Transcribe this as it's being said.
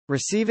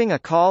Receiving a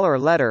call or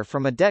letter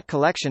from a debt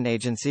collection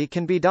agency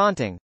can be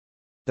daunting.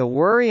 The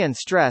worry and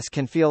stress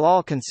can feel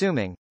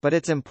all-consuming, but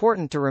it's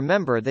important to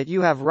remember that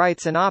you have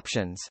rights and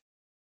options.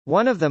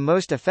 One of the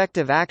most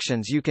effective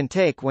actions you can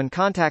take when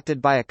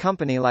contacted by a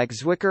company like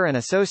Zwicker and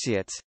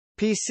Associates,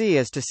 PC,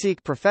 is to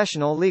seek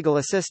professional legal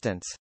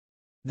assistance.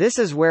 This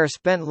is where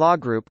Spent Law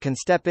Group can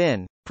step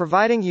in,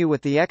 providing you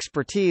with the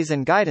expertise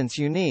and guidance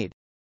you need.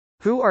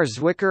 Who are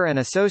Zwicker and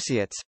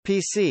Associates,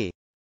 PC?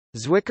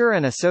 Zwicker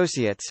and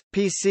Associates,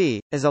 PC,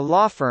 is a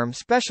law firm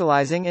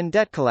specializing in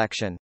debt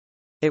collection.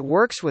 It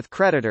works with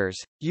creditors,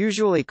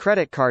 usually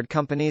credit card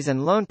companies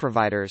and loan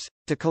providers,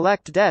 to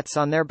collect debts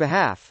on their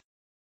behalf.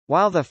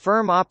 While the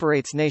firm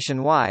operates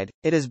nationwide,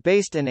 it is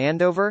based in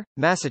Andover,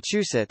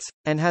 Massachusetts,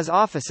 and has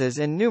offices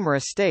in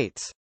numerous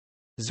states.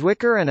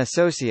 Zwicker and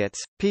Associates,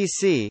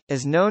 PC,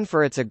 is known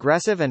for its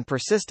aggressive and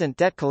persistent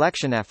debt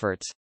collection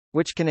efforts,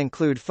 which can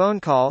include phone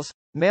calls,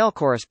 mail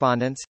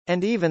correspondence,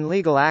 and even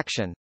legal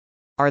action.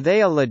 Are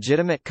they a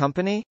legitimate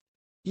company?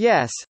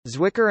 Yes,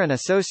 Zwicker and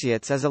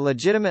Associates is a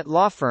legitimate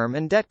law firm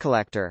and debt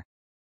collector.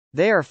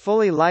 They are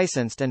fully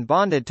licensed and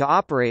bonded to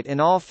operate in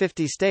all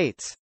 50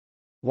 states.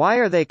 Why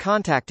are they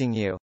contacting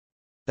you?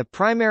 The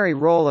primary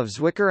role of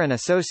Zwicker and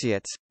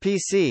Associates,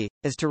 PC,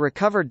 is to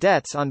recover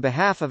debts on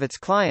behalf of its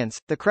clients,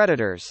 the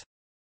creditors.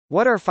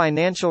 What are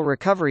financial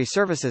recovery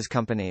services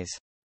companies?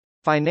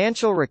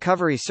 Financial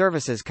recovery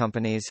services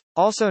companies,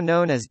 also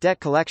known as debt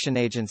collection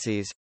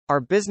agencies, are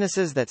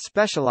businesses that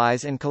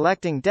specialize in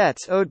collecting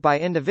debts owed by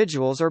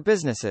individuals or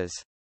businesses.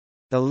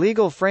 The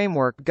legal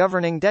framework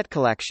governing debt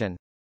collection.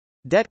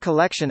 Debt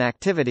collection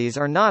activities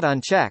are not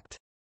unchecked.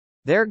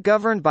 They're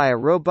governed by a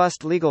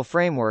robust legal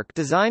framework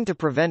designed to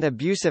prevent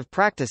abusive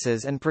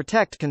practices and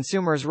protect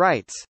consumers'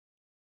 rights.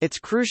 It's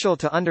crucial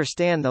to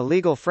understand the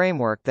legal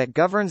framework that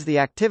governs the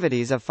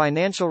activities of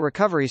financial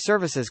recovery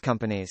services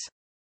companies.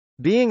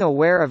 Being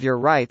aware of your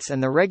rights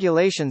and the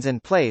regulations in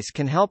place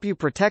can help you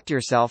protect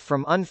yourself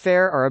from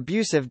unfair or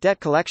abusive debt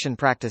collection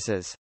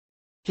practices.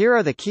 Here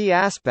are the key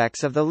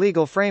aspects of the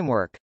legal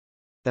framework.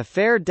 The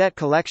Fair Debt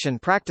Collection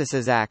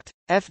Practices Act,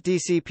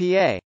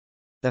 FDCPA.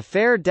 The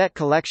Fair Debt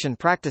Collection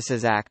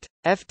Practices Act,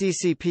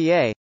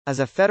 FDCPA, is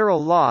a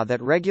federal law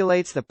that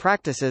regulates the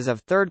practices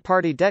of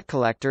third-party debt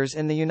collectors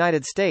in the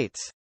United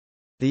States.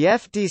 The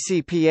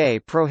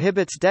FDCPA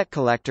prohibits debt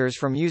collectors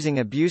from using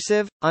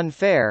abusive,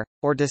 unfair,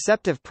 or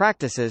deceptive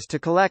practices to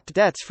collect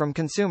debts from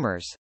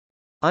consumers.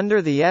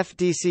 Under the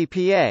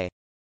FDCPA,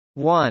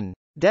 1.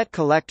 Debt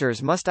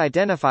collectors must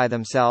identify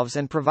themselves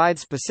and provide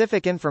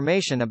specific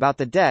information about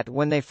the debt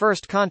when they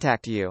first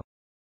contact you.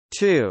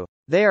 2.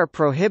 They are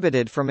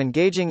prohibited from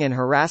engaging in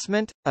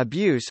harassment,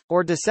 abuse,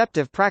 or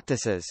deceptive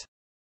practices.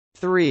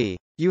 3.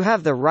 You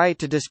have the right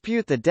to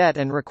dispute the debt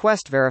and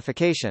request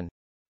verification.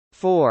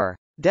 4.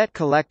 Debt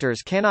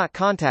collectors cannot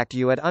contact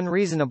you at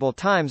unreasonable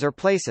times or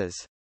places.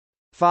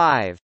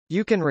 5.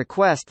 You can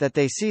request that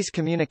they cease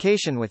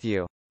communication with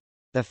you.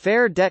 The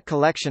Fair Debt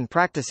Collection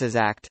Practices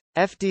Act,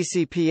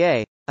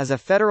 FDCPA, is a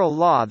federal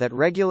law that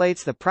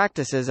regulates the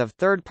practices of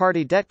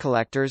third-party debt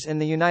collectors in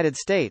the United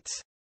States.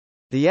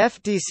 The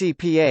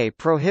FDCPA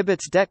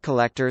prohibits debt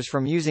collectors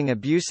from using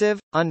abusive,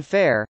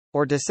 unfair,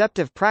 or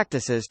deceptive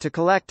practices to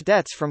collect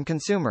debts from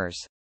consumers.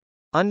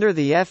 Under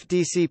the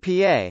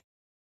FDCPA,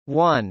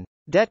 1.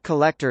 Debt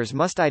collectors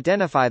must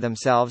identify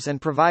themselves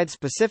and provide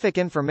specific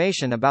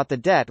information about the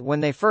debt when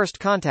they first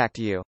contact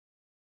you.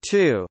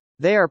 2.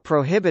 They are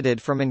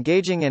prohibited from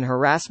engaging in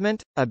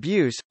harassment,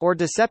 abuse, or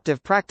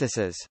deceptive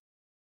practices.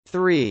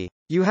 3.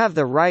 You have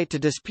the right to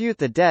dispute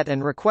the debt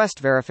and request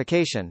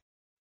verification.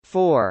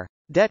 4.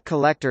 Debt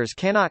collectors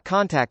cannot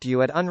contact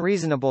you at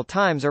unreasonable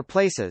times or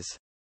places.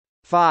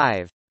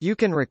 5. You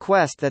can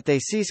request that they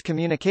cease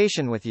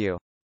communication with you.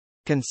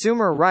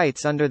 Consumer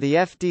rights under the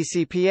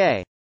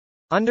FDCPA.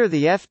 Under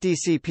the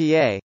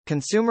FDCPA,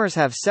 consumers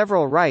have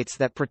several rights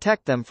that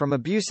protect them from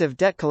abusive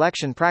debt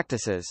collection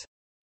practices.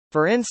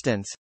 For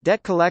instance,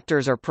 debt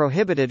collectors are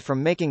prohibited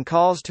from making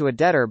calls to a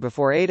debtor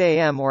before 8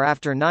 a.m. or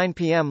after 9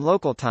 p.m.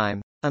 local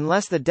time,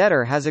 unless the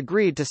debtor has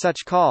agreed to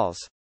such calls.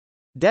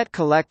 Debt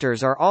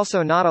collectors are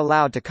also not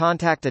allowed to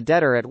contact a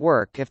debtor at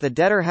work if the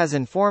debtor has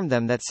informed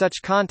them that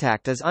such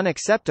contact is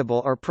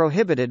unacceptable or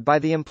prohibited by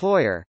the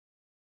employer.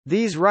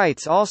 These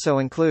rights also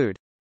include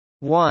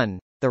 1.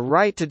 The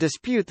right to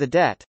dispute the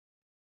debt.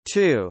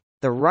 2.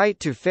 The right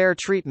to fair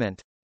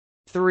treatment.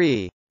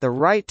 3. The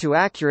right to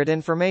accurate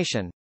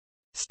information.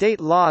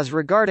 State laws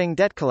regarding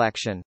debt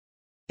collection.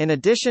 In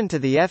addition to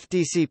the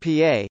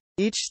FDCPA,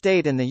 each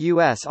state in the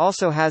U.S.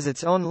 also has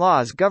its own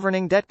laws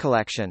governing debt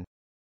collection.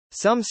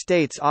 Some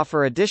states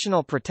offer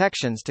additional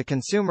protections to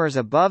consumers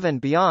above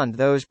and beyond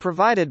those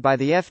provided by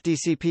the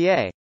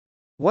FDCPA.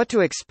 What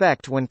to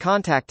expect when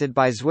contacted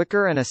by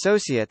Zwicker and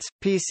Associates,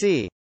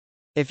 PC.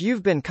 If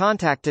you've been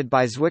contacted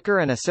by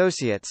Zwicker and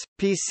Associates,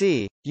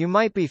 PC, you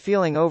might be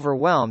feeling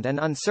overwhelmed and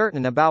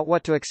uncertain about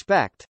what to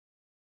expect.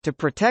 To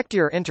protect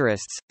your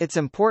interests, it's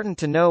important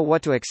to know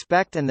what to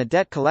expect in the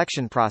debt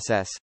collection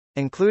process,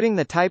 including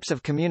the types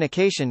of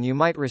communication you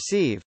might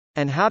receive,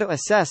 and how to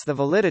assess the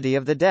validity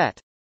of the debt.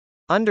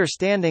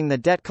 Understanding the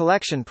debt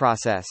collection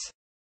process.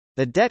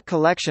 The debt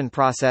collection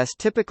process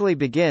typically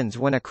begins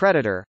when a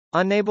creditor,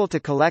 unable to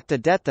collect a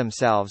debt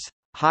themselves,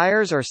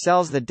 hires or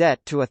sells the debt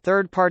to a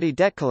third-party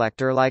debt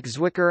collector like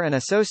Zwicker and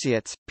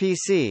Associates,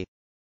 P.C.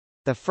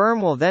 The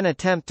firm will then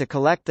attempt to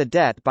collect the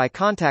debt by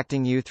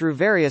contacting you through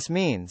various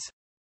means.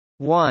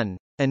 1.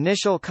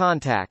 Initial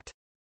contact.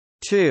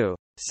 2.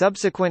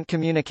 Subsequent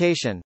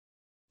communication.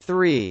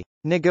 3.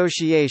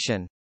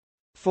 Negotiation.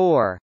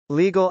 4.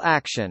 Legal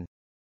action.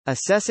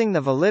 Assessing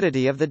the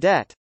validity of the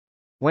debt.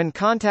 When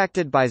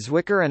contacted by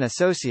Zwicker and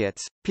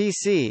Associates,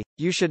 P.C.,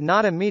 you should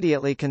not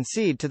immediately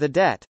concede to the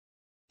debt.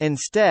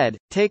 Instead,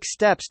 take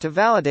steps to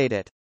validate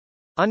it.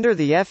 Under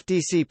the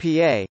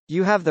FDCPA,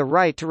 you have the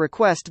right to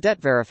request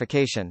debt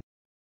verification.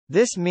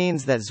 This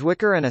means that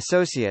Zwicker and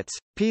Associates,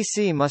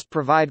 P.C. must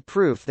provide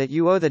proof that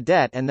you owe the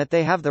debt and that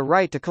they have the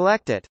right to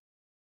collect it.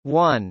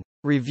 1.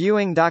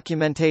 Reviewing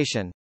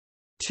documentation.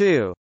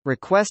 2.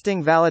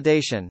 Requesting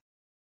validation.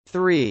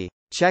 3.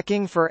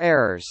 Checking for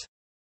errors.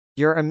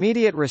 Your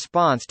immediate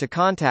response to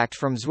contact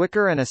from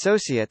Zwicker and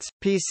Associates,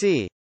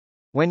 P.C.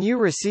 When you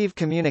receive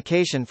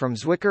communication from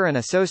Zwicker and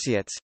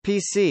Associates,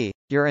 P.C.,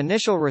 your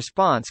initial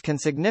response can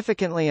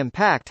significantly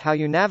impact how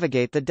you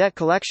navigate the debt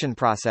collection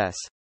process.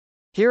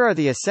 Here are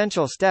the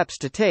essential steps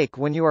to take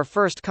when you are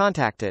first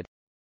contacted.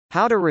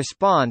 How to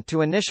respond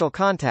to initial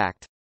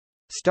contact.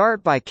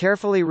 Start by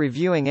carefully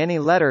reviewing any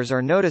letters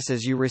or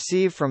notices you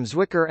receive from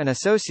Zwicker and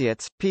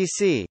Associates,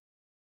 P.C.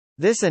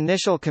 This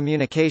initial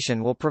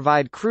communication will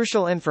provide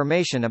crucial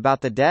information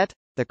about the debt,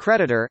 the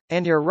creditor,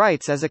 and your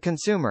rights as a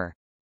consumer.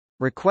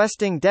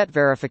 Requesting debt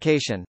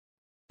verification.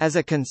 As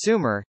a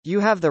consumer, you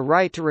have the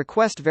right to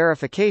request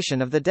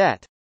verification of the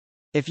debt.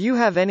 If you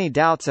have any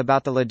doubts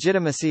about the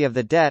legitimacy of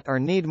the debt or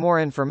need more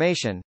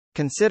information,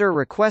 consider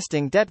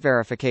requesting debt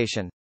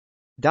verification.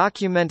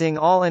 Documenting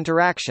all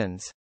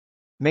interactions.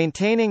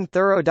 Maintaining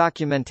thorough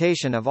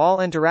documentation of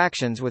all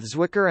interactions with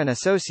Zwicker and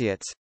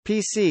Associates,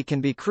 P.C.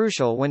 can be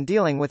crucial when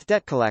dealing with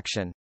debt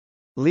collection.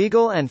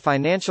 Legal and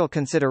financial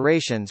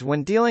considerations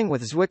when dealing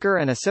with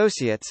Zwicker and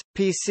Associates,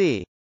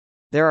 P.C.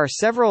 There are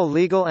several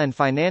legal and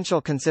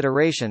financial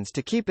considerations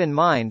to keep in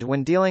mind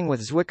when dealing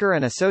with Zwicker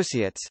and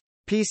Associates,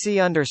 P.C.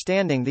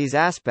 Understanding these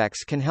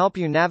aspects can help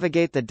you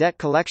navigate the debt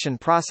collection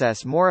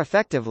process more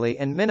effectively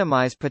and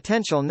minimize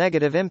potential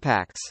negative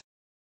impacts.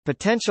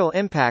 Potential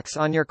impacts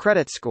on your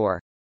credit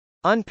score.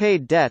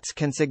 Unpaid debts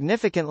can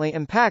significantly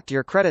impact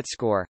your credit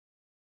score.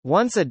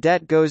 Once a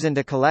debt goes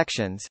into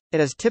collections, it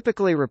is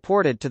typically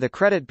reported to the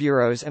credit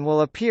bureaus and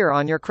will appear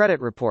on your credit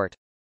report.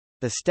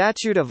 The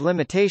statute of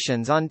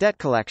limitations on debt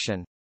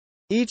collection.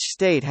 Each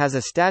state has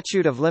a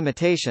statute of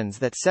limitations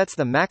that sets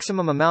the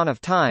maximum amount of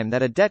time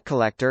that a debt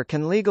collector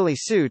can legally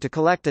sue to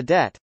collect a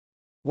debt.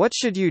 What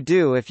should you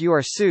do if you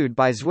are sued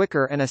by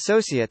Zwicker and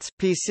Associates,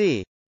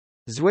 P.C.?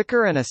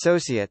 Zwicker and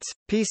Associates,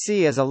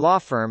 P.C. is a law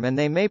firm and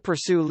they may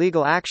pursue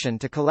legal action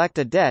to collect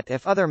a debt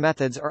if other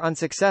methods are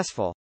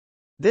unsuccessful.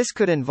 This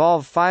could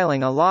involve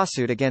filing a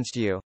lawsuit against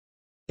you.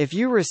 If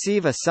you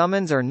receive a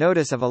summons or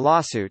notice of a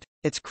lawsuit,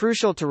 it's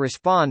crucial to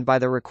respond by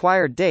the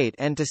required date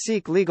and to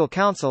seek legal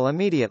counsel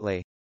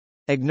immediately.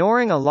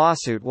 Ignoring a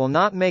lawsuit will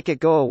not make it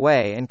go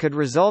away and could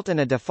result in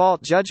a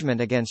default judgment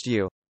against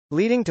you,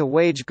 leading to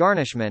wage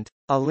garnishment,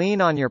 a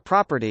lien on your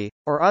property,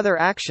 or other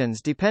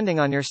actions depending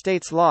on your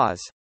state's laws.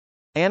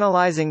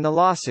 Analyzing the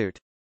lawsuit.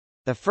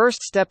 The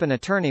first step an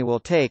attorney will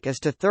take is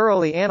to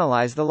thoroughly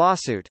analyze the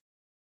lawsuit.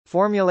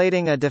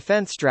 Formulating a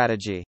defense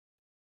strategy.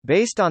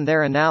 Based on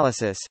their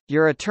analysis,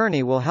 your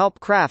attorney will help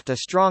craft a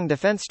strong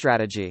defense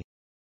strategy.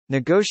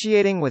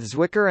 Negotiating with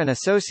Zwicker and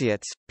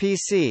Associates,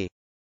 P.C.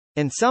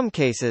 In some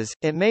cases,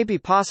 it may be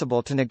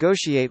possible to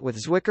negotiate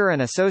with Zwicker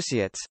and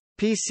Associates,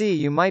 P.C.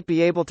 You might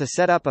be able to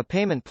set up a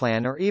payment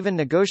plan or even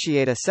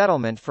negotiate a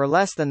settlement for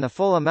less than the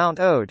full amount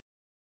owed.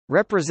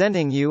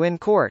 Representing you in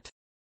court.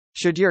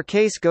 Should your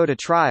case go to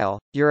trial,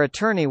 your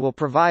attorney will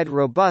provide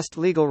robust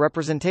legal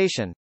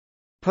representation.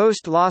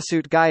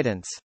 Post-lawsuit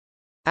guidance.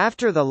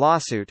 After the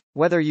lawsuit,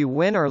 whether you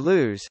win or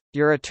lose,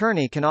 your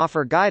attorney can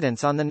offer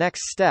guidance on the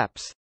next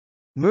steps.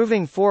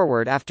 Moving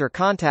forward after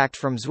contact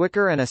from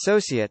Zwicker and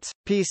Associates,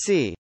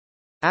 P.C.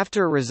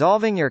 After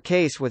resolving your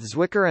case with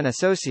Zwicker and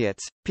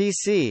Associates,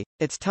 P.C.,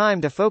 it's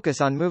time to focus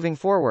on moving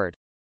forward.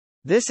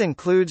 This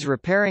includes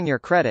repairing your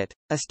credit,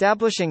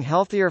 establishing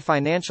healthier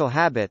financial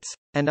habits,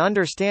 and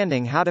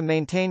understanding how to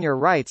maintain your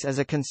rights as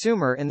a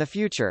consumer in the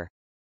future.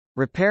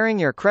 Repairing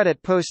your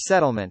credit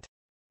post-settlement.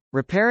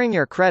 Repairing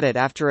your credit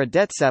after a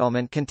debt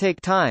settlement can take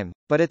time,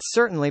 but it's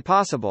certainly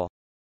possible.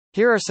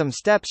 Here are some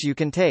steps you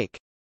can take.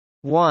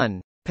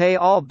 1. Pay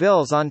all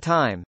bills on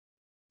time.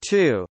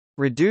 2.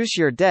 Reduce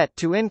your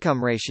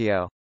debt-to-income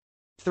ratio.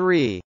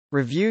 3.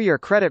 Review your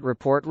credit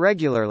report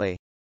regularly.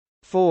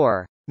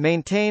 4.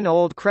 Maintain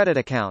old credit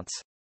accounts.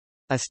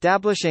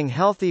 Establishing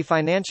healthy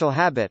financial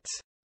habits.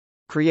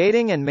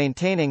 Creating and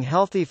maintaining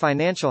healthy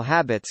financial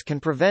habits can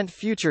prevent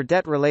future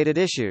debt-related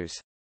issues.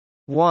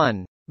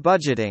 1.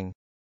 Budgeting.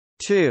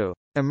 2.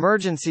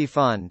 Emergency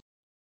fund.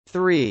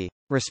 3.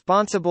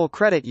 Responsible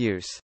credit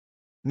use.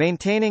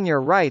 Maintaining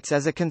your rights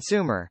as a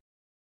consumer.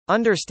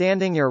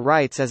 Understanding your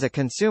rights as a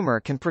consumer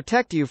can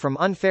protect you from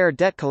unfair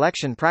debt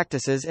collection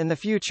practices in the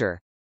future.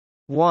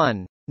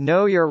 1.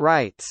 Know your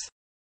rights.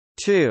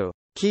 2.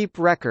 Keep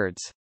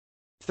records.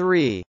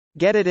 3.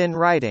 Get it in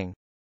writing.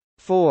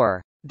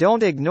 4.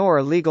 Don't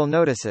ignore legal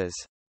notices.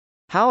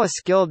 How a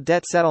skilled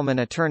debt settlement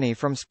attorney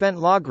from Spent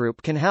Law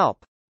Group can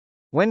help.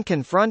 When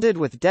confronted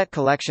with debt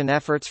collection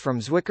efforts from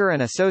Zwicker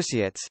and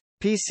Associates,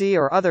 PC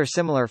or other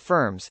similar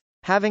firms,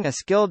 having a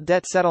skilled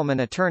debt settlement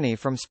attorney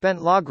from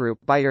Spent Law Group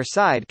by your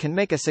side can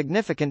make a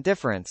significant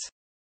difference.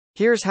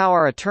 Here's how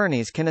our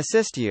attorneys can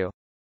assist you.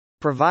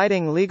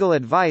 Providing legal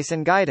advice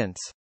and guidance.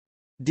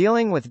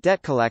 Dealing with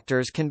debt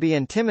collectors can be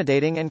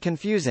intimidating and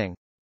confusing.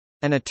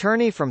 An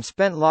attorney from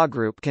Spent Law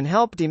Group can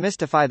help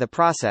demystify the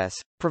process,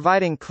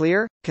 providing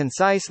clear,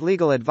 concise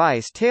legal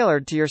advice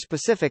tailored to your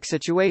specific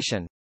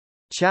situation.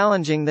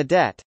 Challenging the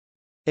debt.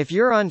 If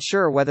you're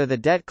unsure whether the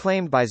debt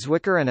claimed by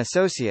Zwicker and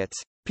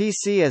Associates,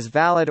 PC is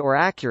valid or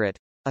accurate,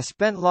 a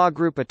Spent Law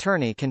Group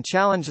attorney can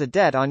challenge the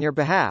debt on your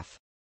behalf.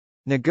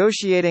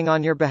 Negotiating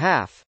on your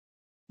behalf.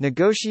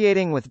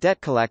 Negotiating with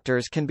debt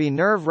collectors can be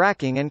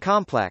nerve-wracking and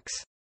complex.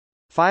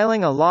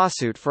 Filing a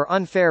lawsuit for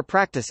unfair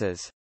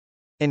practices.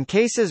 In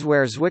cases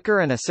where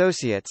Zwicker and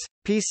Associates,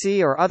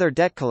 PC or other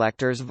debt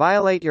collectors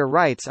violate your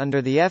rights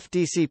under the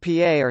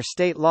FDCPA or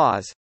state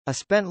laws, a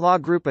Spent Law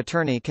Group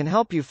attorney can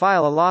help you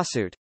file a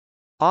lawsuit.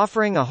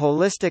 Offering a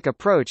holistic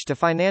approach to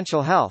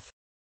financial health.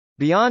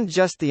 Beyond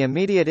just the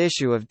immediate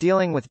issue of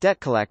dealing with debt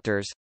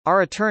collectors,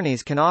 our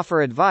attorneys can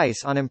offer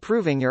advice on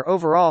improving your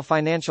overall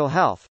financial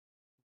health.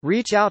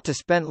 Reach out to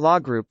Spent Law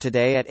Group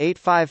today at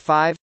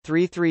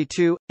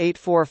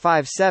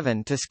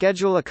 855-332-8457 to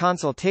schedule a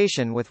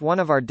consultation with one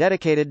of our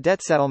dedicated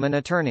debt settlement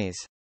attorneys.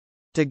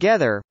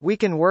 Together, we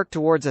can work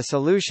towards a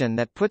solution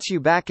that puts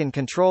you back in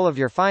control of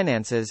your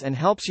finances and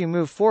helps you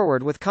move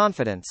forward with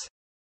confidence.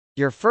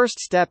 Your first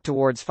step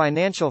towards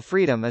financial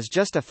freedom is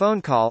just a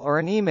phone call or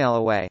an email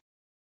away.